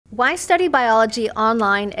Why study biology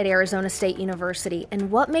online at Arizona State University,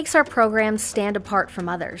 and what makes our program stand apart from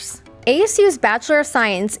others? ASU's Bachelor of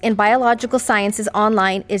Science in Biological Sciences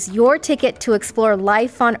Online is your ticket to explore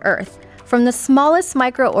life on Earth, from the smallest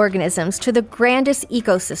microorganisms to the grandest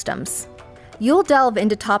ecosystems. You'll delve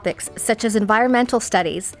into topics such as environmental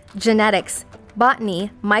studies, genetics,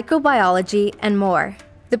 botany, microbiology, and more.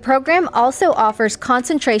 The program also offers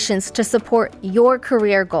concentrations to support your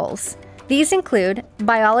career goals. These include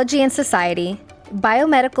biology and society,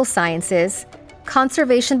 biomedical sciences,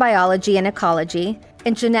 conservation biology and ecology,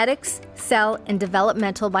 and genetics, cell, and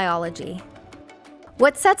developmental biology.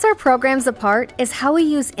 What sets our programs apart is how we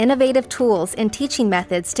use innovative tools and teaching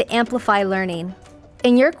methods to amplify learning.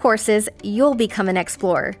 In your courses, you'll become an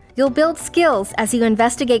explorer. You'll build skills as you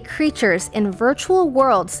investigate creatures in virtual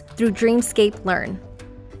worlds through Dreamscape Learn.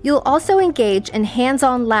 You'll also engage in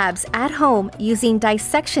hands-on labs at home using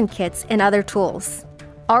dissection kits and other tools.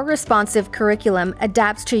 Our responsive curriculum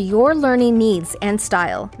adapts to your learning needs and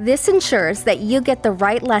style. This ensures that you get the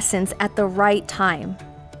right lessons at the right time.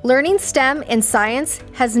 Learning STEM in science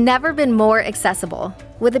has never been more accessible.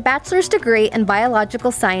 With a bachelor's degree in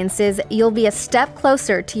biological sciences, you'll be a step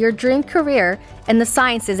closer to your dream career in the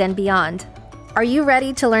sciences and beyond. Are you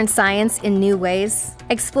ready to learn science in new ways?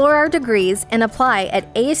 Explore our degrees and apply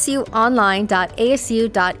at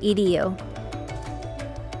asuonline.asu.edu.